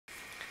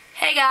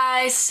Hey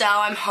guys, so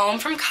I'm home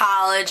from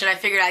college and I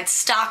figured I'd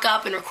stock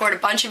up and record a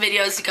bunch of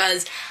videos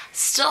because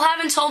still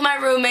haven't told my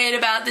roommate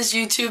about this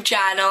YouTube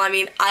channel. I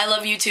mean, I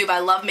love YouTube, I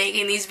love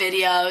making these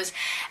videos,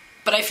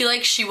 but I feel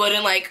like she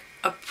wouldn't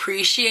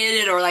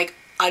appreciate it or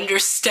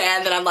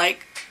understand that I'm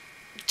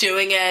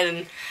doing it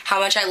and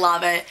how much I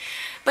love it.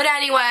 But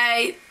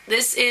anyway,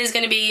 this is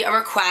going to be a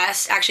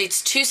request. Actually,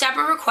 it's two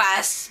separate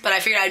requests, but I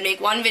figured I'd make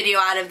one video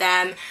out of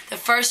them. The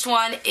first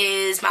one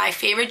is my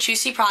favorite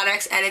Juicy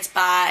products, and it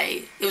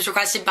was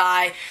requested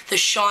by the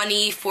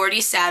Shawnee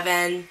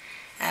 47,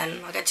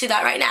 and I'll get to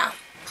that right now.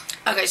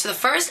 Okay, so the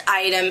first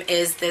item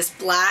is this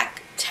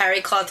black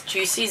terry cloth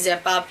Juicy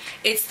zip up.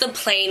 It's the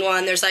plain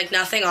one. There's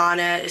nothing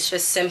on it. It's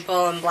just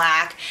simple and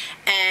black.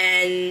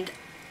 And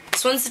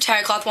this one's the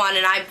terry cloth one,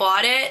 and I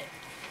bought it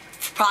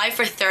probably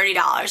for $30.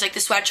 The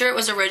sweatshirt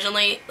was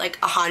originally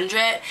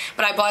 $100,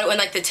 but I bought it when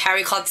the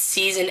terry cloth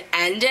season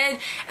ended,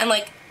 and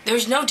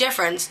there's no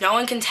difference. No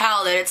one can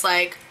tell that it's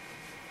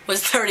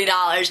was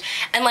 $30.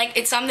 And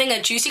it's something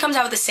that Juicy comes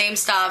out with the same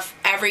stuff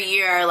every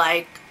year.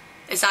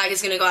 It's not like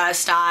it's gonna go out of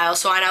style,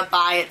 so why not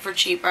buy it for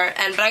cheaper?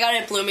 But I got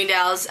it at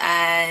Bloomingdale's,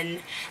 and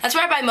that's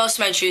where I buy most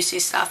of my Juicy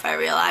stuff, I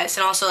realized,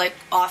 and also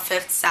off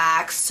Fifth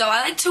Saks. So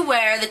I like to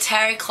wear the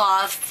terry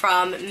cloth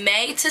from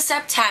May to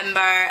September,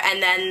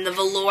 and then the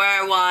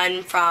velour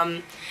one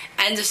from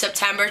end of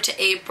September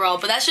to April.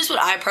 But that's just what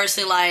I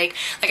personally like.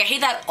 I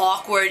hate that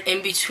awkward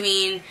in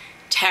between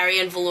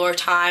terry and velour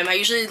time. I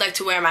usually like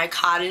to wear my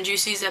cotton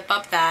Juicy zip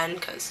up then,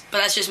 but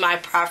that's just my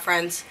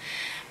preference.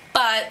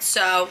 But,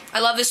 so,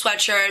 I love this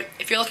sweatshirt.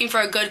 If you're looking for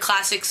a good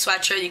classic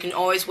sweatshirt you can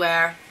always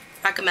wear,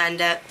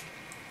 recommend it.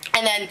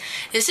 And then,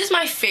 this is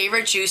my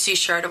favorite Juicy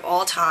shirt of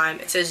all time.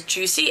 It says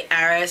Juicy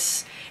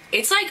Heiress.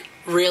 It's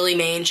really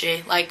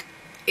mangy.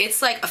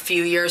 It's a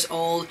few years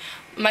old.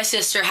 My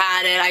sister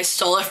had it, I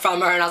stole it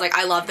from her, and I was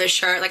I love this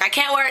shirt. I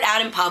can't wear it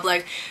out in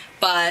public,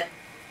 but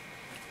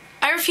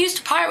I refuse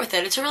to part with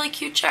it. It's a really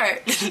cute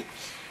shirt.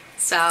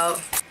 So,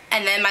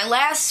 and then my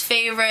last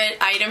favorite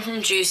item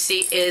from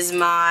Juicy is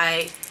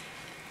my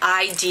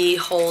ID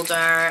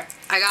holder.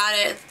 I got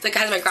it, it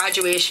has my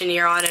graduation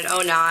year on it,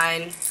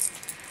 09,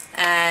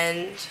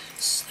 and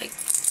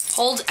it's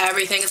holds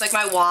everything. It's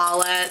my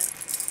wallet.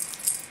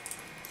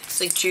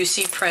 It's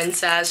Juicy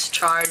Princess,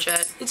 charge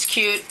it. It's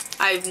cute.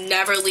 I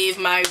never leave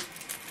my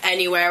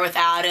anywhere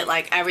without it.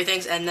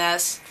 Everything's in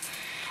this.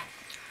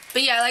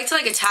 But yeah, I like to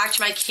attach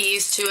my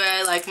keys to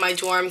it, my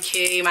dorm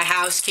key, my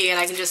house key, and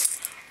I can just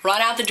run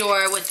out the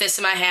door with this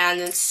in my hand,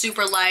 and it's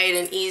super light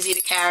and easy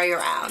to carry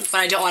around when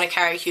I don't want to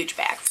carry a huge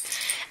bag.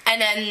 And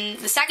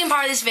then the second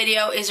part of this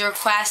video is a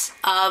request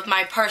of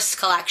my purse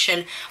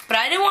collection, but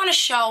I didn't want to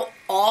show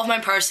all of my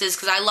purses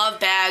because I love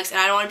bags, and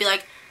I don't want to be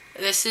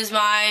this is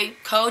my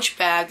Coach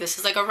bag, this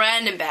is a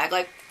random bag.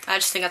 I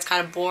just think that's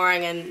kind of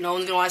boring, and no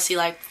one's going to want to see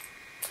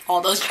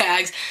all those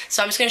bags.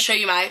 So I'm just going to show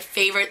you my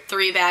favorite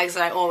 3 bags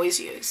that I always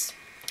use.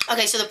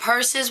 Okay, so the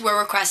purses were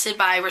requested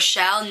by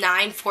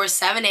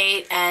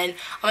Rochelle9478, and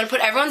I'm going to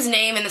put everyone's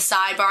name in the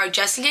sidebar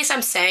just in case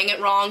I'm saying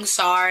it wrong,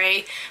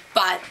 sorry.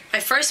 But my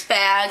first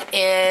bag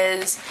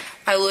is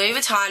my Louis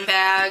Vuitton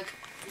bag.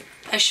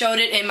 I showed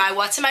it in my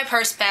What's in My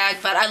Purse bag,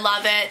 but I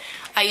love it.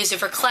 I use it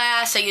for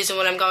class, I use it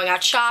when I'm going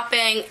out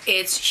shopping.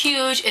 It's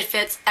huge, it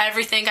fits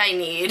everything I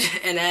need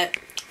in it.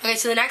 Okay,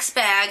 so the next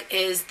bag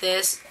is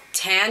this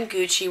tan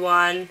Gucci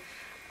one.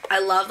 I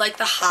love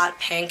the hot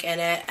pink in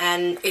it,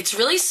 and it's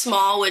really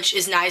small, which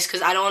is nice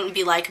because I don't want to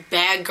be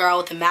bag girl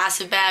with a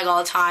massive bag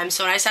all the time.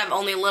 So when I just have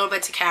only a little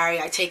bit to carry,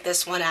 I take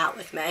this one out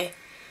with me.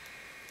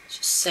 It's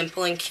just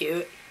simple and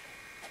cute.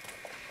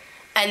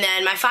 And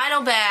then my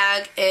final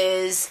bag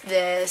is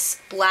this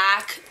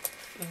black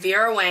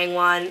Vera Wang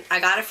one.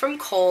 I got it from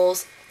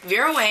Kohl's.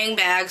 Vera Wang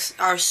bags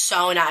are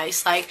so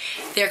nice.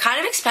 They're kind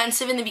of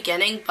expensive in the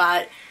beginning,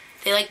 but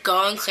they go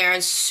on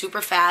clearance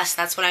super fast.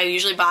 That's when I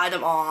usually buy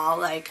them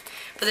all.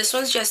 But this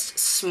one's just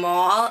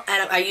small,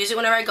 and I use it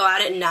whenever I go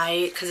out at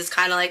night because it's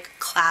kind of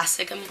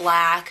classic and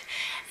black,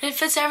 and it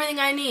fits everything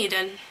I need.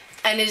 And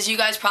as you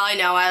guys probably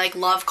know, I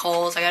love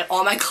Kohl's. I got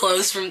all my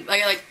clothes from, I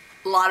got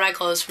a lot of my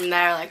clothes from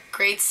there.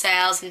 Great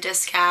sales and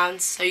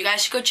discounts. So you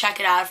guys should go check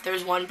it out if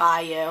there's one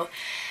by you.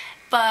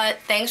 But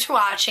thanks for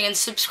watching, and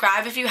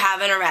subscribe if you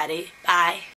haven't already. Bye.